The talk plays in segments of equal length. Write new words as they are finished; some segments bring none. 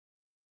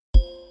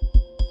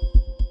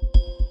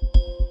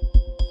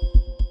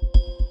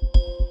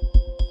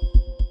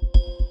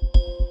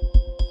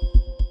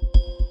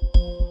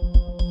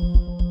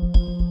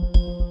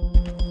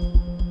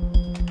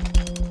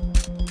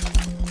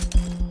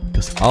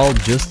I'll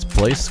just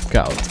play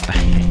scout.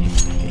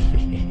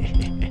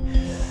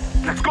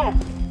 Let's go.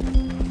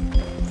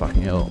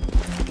 Fucking hell.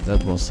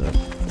 That was a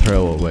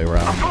throwaway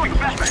round. I'm going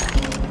flashback.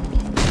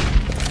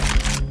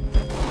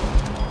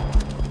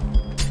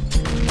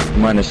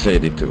 Minus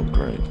 82,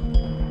 great.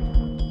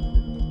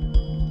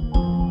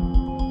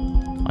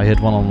 I hit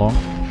one on long.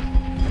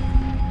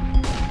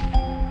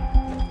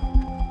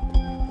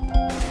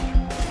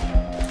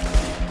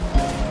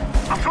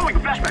 I'm throwing a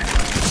flashback.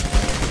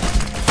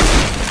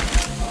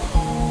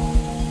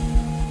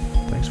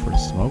 Thanks for the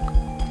smoke.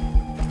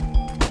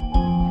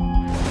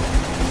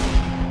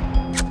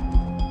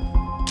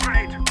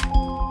 Grenade.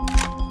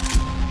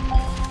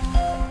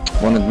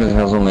 One admit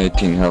has only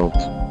 18 health.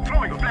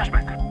 Throwing a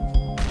flashback.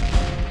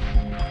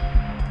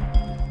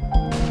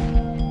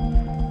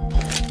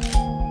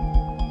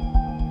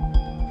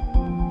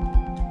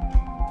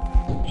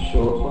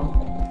 Short one.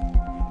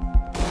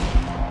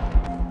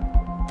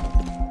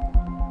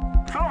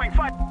 Throwing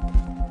fire.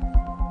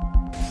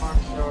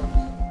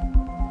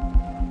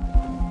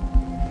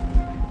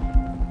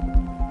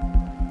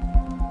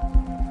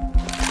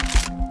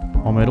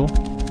 On middle.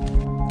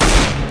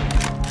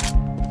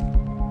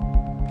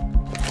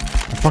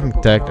 I fucking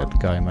tagged that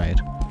guy,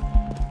 mate.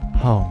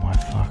 Oh my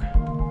fuck.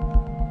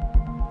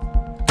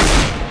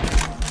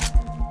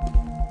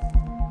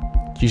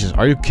 Jesus,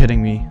 are you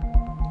kidding me?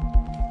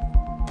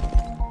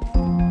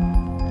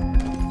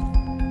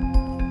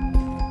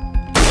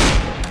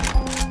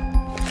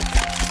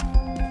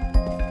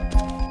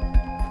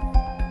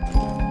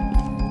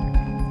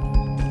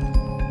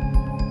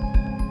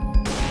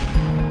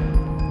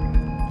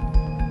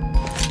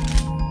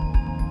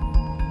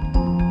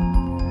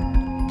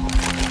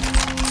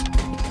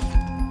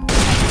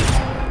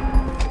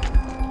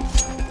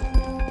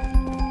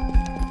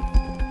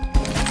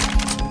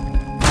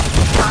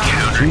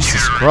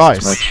 Jesus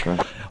Christ. Not sure.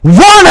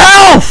 1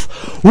 health!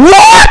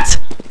 What?!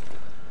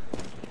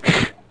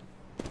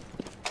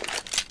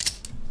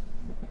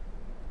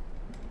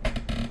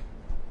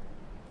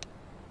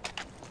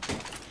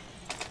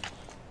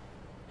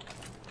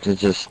 They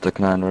just stuck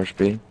 9 rush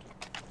B.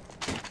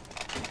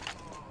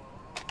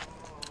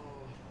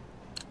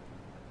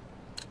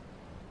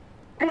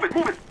 Move it,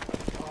 move it.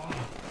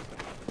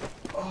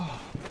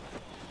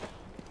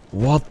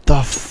 What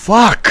the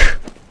fuck?!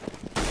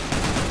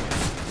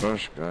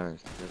 Rush,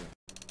 guys.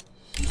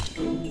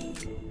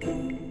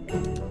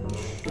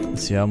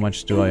 Let's see, how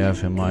much do I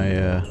have in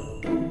my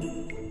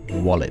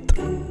wallet?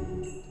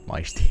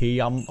 My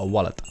Steam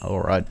wallet.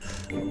 Alright.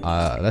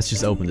 Let's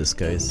just open this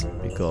case,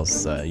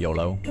 because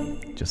YOLO.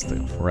 Just a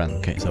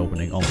random case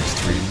opening on the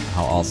stream.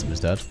 How awesome is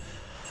that?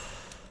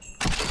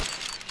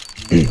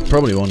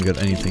 Probably won't get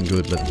anything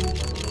good, but...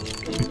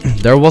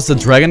 There was the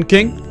Dragon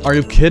King? Are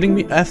you kidding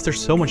me? After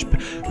so much...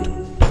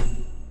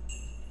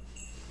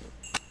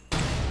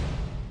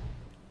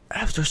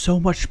 After so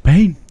much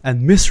pain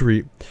and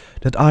misery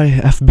that I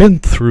have been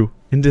through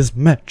in this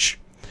match,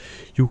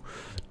 you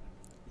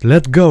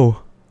let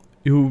go.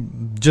 You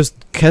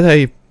just get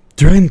a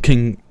Dragon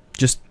King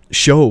just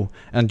show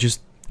and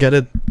just get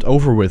it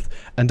over with,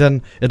 and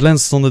then it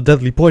lands on the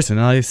deadly poison,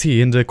 and I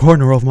see in the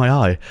corner of my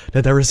eye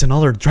that there is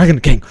another Dragon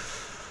King.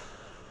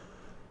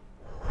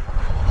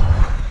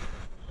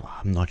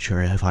 I'm not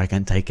sure if I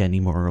can take any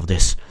more of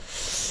this.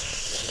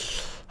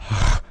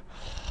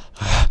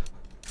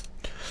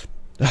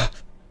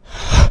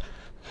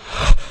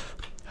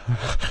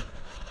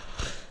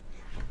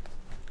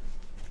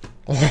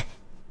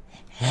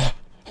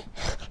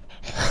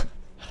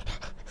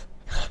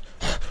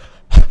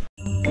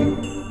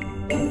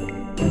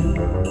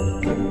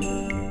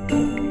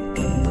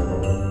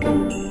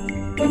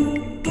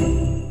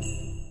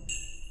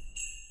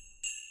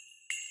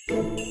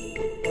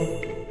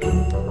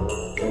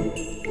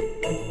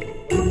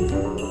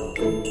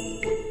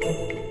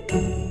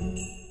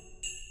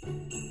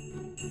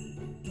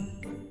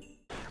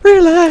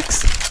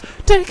 Relax,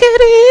 take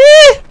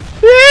it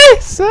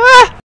easy, sir.